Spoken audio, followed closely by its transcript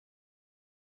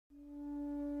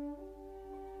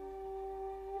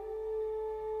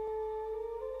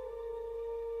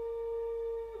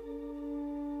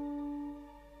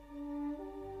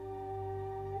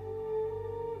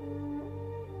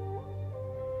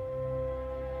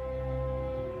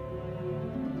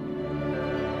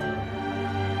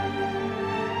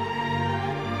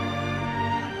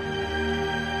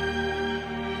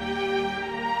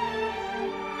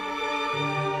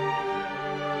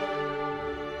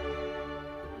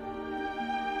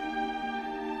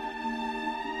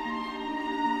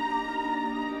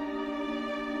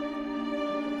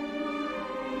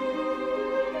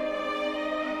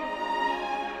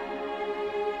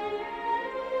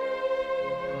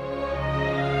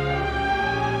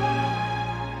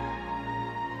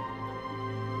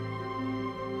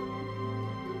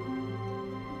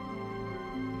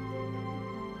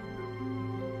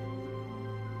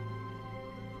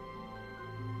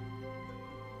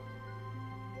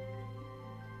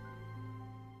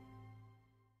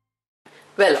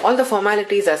Well, all the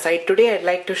formalities aside, today I'd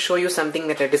like to show you something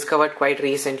that I discovered quite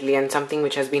recently and something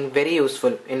which has been very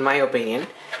useful in my opinion,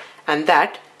 and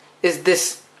that is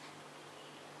this.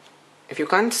 If you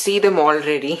can't see them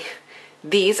already,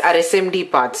 these are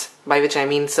SMD parts, by which I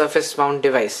mean surface mount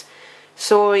device.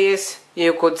 So yes,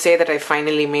 you could say that I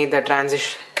finally made the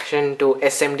transition to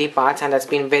SMD parts, and that's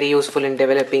been very useful in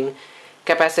developing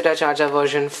capacitor charger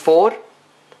version 4,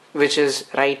 which is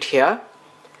right here.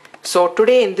 So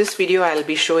today in this video I'll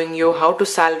be showing you how to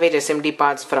salvage SMD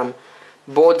parts from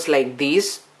boards like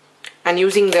these and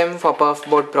using them for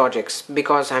perfboard projects,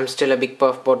 because I'm still a big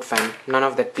perfboard fan, none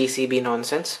of that PCB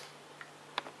nonsense.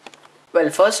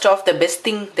 Well, first off, the best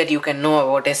thing that you can know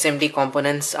about SMD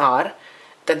components are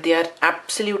that they are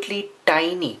absolutely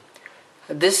tiny.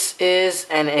 This is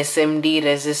an SMD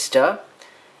resistor,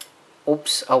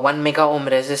 a 1 mega ohm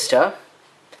resistor,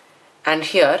 and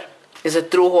here is a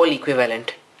through hole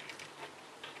equivalent.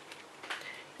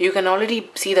 You can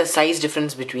already see the size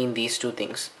difference between these two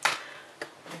things.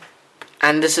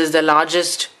 And this is the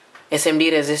largest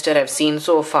SMD resistor I've seen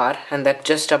so far, and that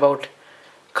just about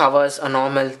covers a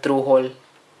normal through hole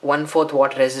 1/4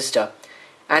 watt resistor.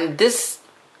 And this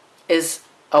is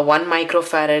a 1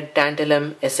 microfarad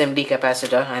tantalum SMD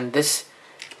capacitor, and this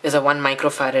is a 1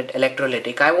 microfarad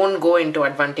electrolytic. I won't go into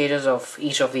advantages of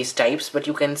each of these types, but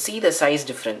you can see the size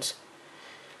difference.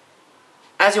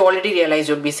 As you already realize,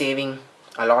 you'll be saving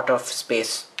a lot of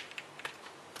space.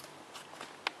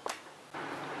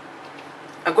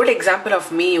 A good example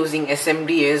of me using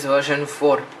SMD is version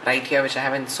 4 right here, which I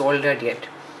haven't soldered yet.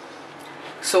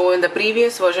 So in the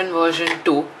previous version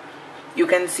 2, you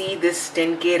can see this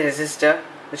 10k resistor,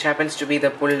 which happens to be the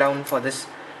pull down for this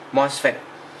MOSFET.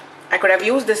 I could have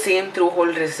used the same through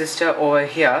hole resistor over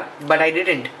here, but I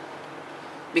didn't,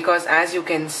 because as you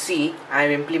can see,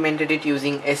 I've implemented it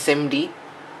using SMD,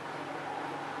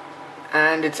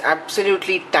 and it's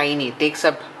absolutely tiny. It takes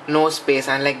up no space,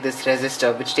 unlike this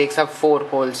resistor which takes up 4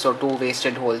 holes, so 2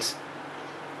 wasted holes.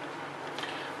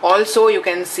 Also, you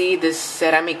can see this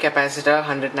ceramic capacitor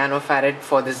 100 nanofarad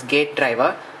for this gate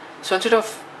driver. So instead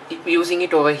of using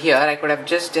it over here, I could have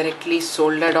just directly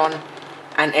soldered on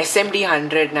an SMD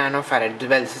 100 nanofarad.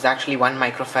 Well, this is actually 1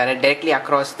 microfarad directly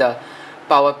across the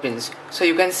power pins. So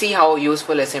you can see how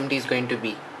useful SMD is going to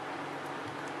be.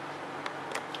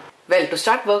 Well, to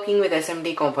start working with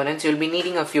SMD components, you'll be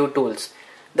needing a few tools.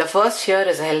 The first here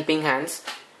is helping hands.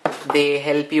 They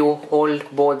help you hold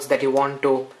boards that you want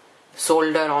to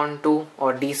solder onto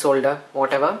or desolder,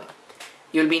 whatever.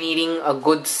 You'll be needing a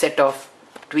good set of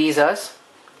tweezers.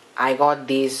 I got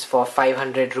these for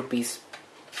 500 rupees.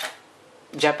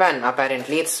 Japan,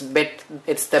 apparently. It's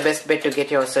the best bet to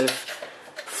get yourself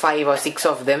 5 or 6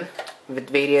 of them with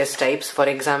various types. For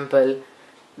example,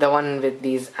 the one with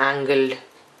these angled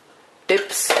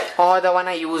tips, or the one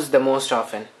I use the most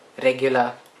often,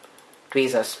 regular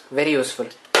tweezers. Very useful.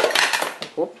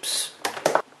 Oops.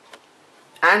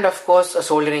 And of course a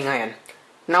soldering iron.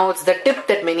 Now it's the tip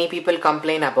that many people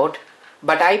complain about,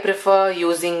 but I prefer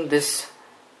using this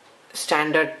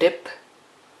standard tip.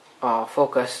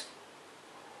 Focus.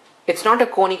 It's not a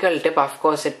conical tip, of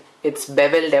course, it's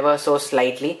beveled ever so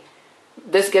slightly.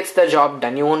 This gets the job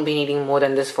done. You won't be needing more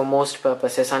than this for most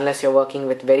purposes unless you're working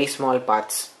with very small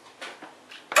parts.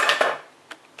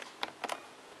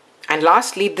 And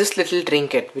lastly, this little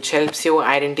trinket, which helps you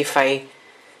identify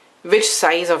which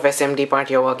size of SMD part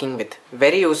you're working with.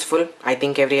 Very useful. I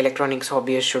think every electronics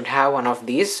hobbyist should have one of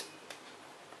these.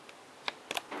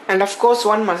 And of course,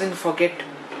 one mustn't forget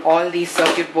all these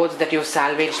circuit boards that you've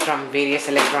salvaged from various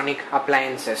electronic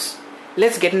appliances.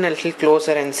 Let's get in a little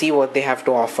closer and see what they have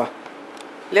to offer.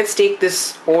 Let's take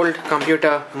this old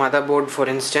computer motherboard for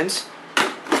instance.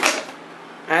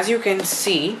 As you can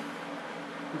see,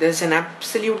 there's an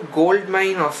absolute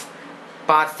goldmine of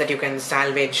parts that you can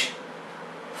salvage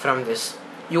from this.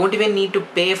 You won't even need to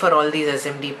pay for all these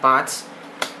SMD parts,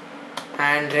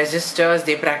 and resistors,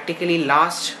 they practically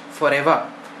last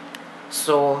forever.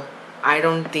 So I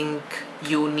don't think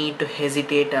you need to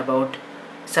hesitate about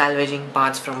salvaging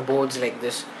parts from boards like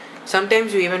this.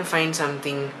 Sometimes you even find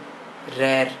something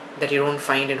rare that you don't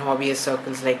find in hobbyist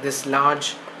circles, like this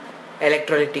large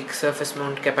electrolytic surface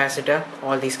mount capacitor.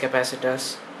 All these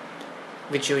capacitors,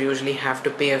 which you usually have to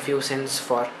pay a few cents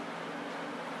for.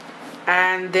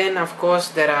 And then of course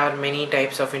there are many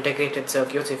types of integrated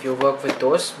circuits if you work with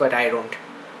those, but I don't.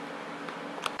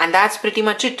 And that's pretty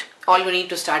much it. All you need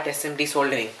to start SMD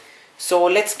soldering. So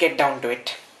let's get down to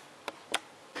it.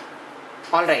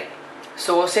 Alright,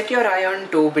 so set your iron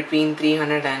to between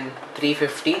 300 and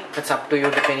 350. That's up to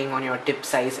you depending on your tip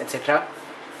size, etc.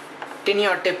 Tin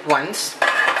your tip once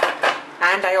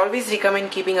And I always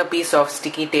recommend keeping a piece of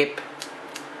sticky tape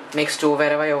next to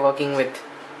wherever you're working with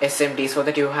SMD so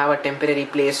that you have a temporary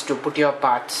place to put your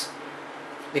parts,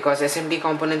 because SMD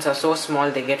components are so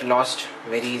small they get lost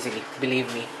very easily,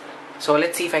 believe me. So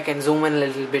let's see if I can zoom in a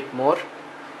little bit more.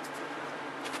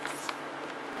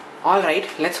 Alright,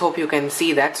 let's hope you can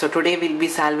see that. So today we'll be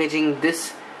salvaging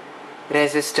this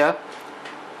resistor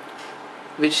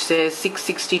which says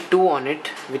 662 on it,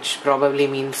 which probably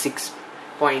means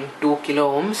 6.2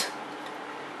 kilo ohms.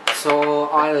 So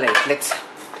alright, let's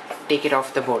take it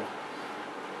off the board.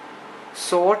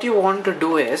 So what you want to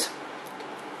do is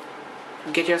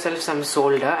get yourself some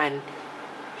solder and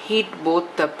heat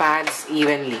both the pads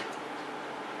evenly.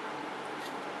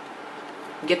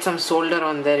 Get some solder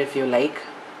on there if you like.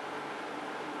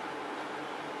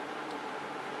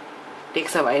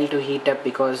 Takes a while to heat up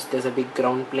because there's a big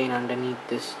ground plane underneath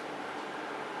this.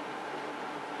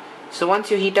 So once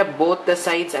you heat up both the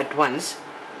sides at once,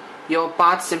 your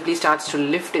part simply starts to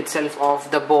lift itself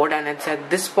off the board, and it's at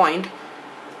this point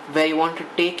where you want to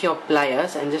take your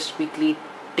pliers and just quickly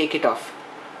take it off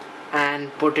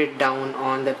and put it down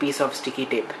on the piece of sticky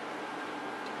tape.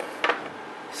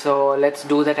 So let's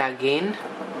do that again.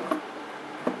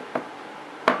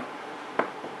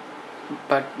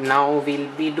 But now we'll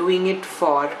be doing it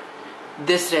for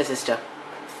this resistor.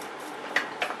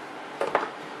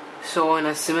 So in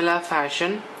a similar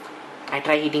fashion, I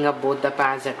try heating up both the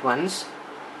pads at once,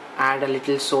 add a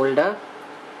little solder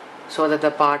so that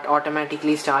the part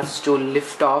automatically starts to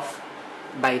lift off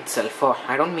by itself. Oh,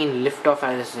 I don't mean lift off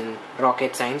as in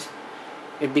rocket science.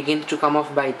 It begins to come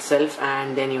off by itself,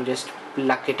 and then you just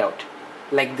pluck it out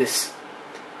like this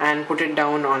and put it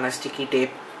down on a sticky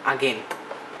tape again.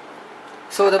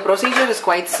 So the procedure is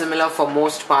quite similar for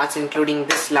most parts, including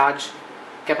this large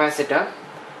capacitor.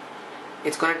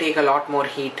 It's going to take a lot more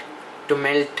heat to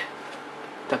melt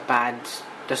the pads,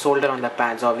 the solder on the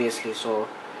pads obviously. So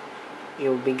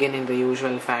you begin in the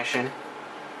usual fashion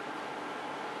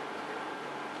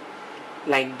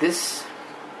like this.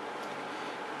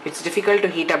 It's difficult to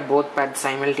heat up both pads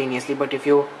simultaneously, but if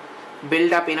you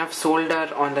build up enough solder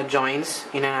on the joints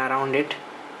in and around it,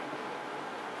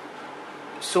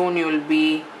 soon you will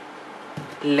be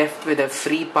left with a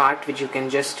free part which you can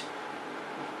just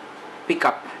pick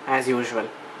up as usual.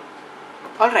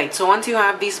 Alright, so once you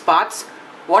have these parts,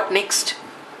 what next?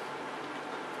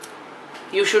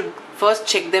 You should first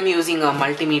check them using a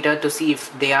multimeter to see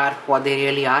if they are what they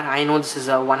really are. I know this is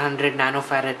a 100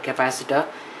 nanofarad capacitor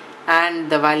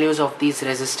and the values of these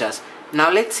resistors.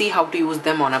 Now let's see how to use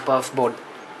them on a perf board.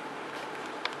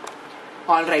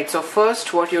 Alright, so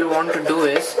first what you'll want to do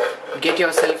is get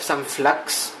yourself some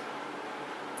flux,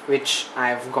 which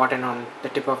I've gotten on the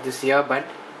tip of this earbud,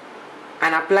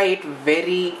 and apply it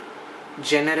very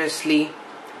generously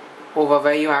over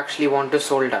where you actually want to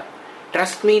solder.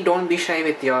 Trust me, don't be shy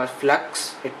with your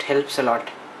flux, it helps a lot.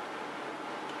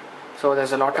 So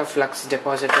there's a lot of flux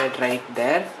deposited right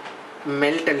there.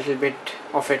 Melt a little bit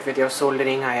of it with your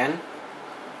soldering iron,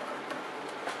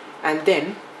 and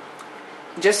then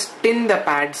just tin the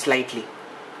pad slightly.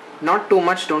 Not too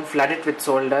much, don't flood it with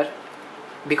solder.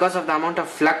 Because of the amount of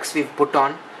flux we've put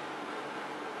on,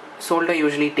 solder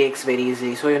usually takes very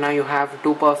easily. So now you have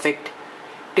two perfect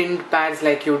tinned pads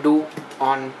like you do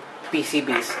on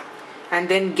PCBs. And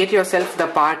then get yourself the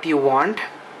part you want,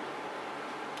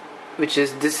 which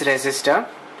is this resistor,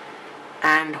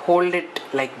 and hold it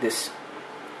like this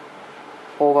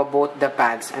over both the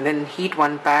pads, and then heat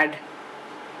one pad,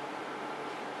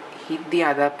 heat the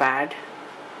other pad.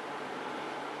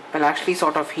 Well, actually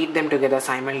sort of heat them together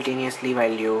simultaneously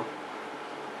while you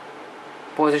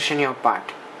position your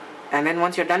part. And then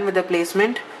once you're done with the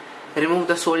placement, remove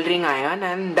the soldering iron,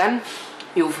 and done.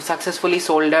 You've successfully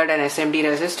soldered an SMD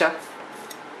resistor.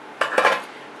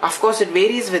 Of course, it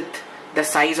varies with the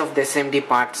size of the SMD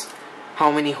parts, how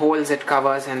many holes it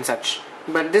covers and such.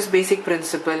 But this basic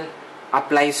principle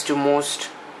applies to most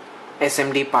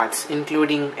SMD parts,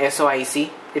 including SOIC.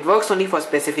 It works only for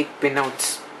specific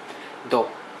pinouts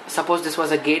though. Suppose this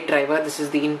was a gate driver, this is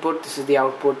the input, this is the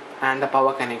output, and the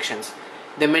power connections.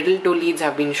 The middle two leads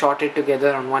have been shorted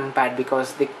together on one pad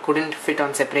because they couldn't fit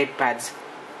on separate pads.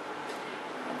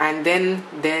 And then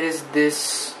there is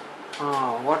this,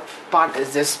 what part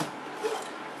is this?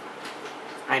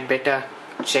 I'd better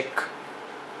check.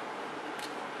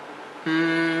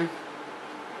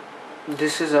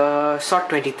 This is a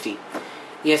SOT23.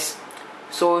 Yes,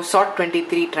 so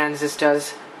SOT23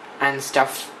 transistors and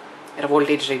stuff,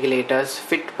 voltage regulators,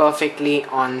 fit perfectly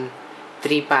on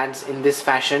three pads in this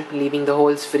fashion, leaving the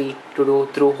holes free to do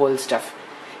through hole stuff.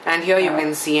 And here you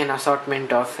can see an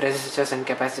assortment of resistors and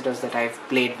capacitors that I've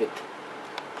played with.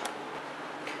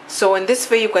 So in this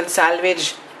way you can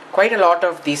salvage quite a lot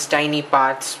of these tiny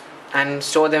parts and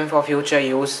store them for future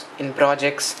use in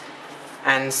projects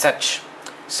and such.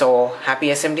 So happy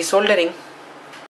SMD soldering!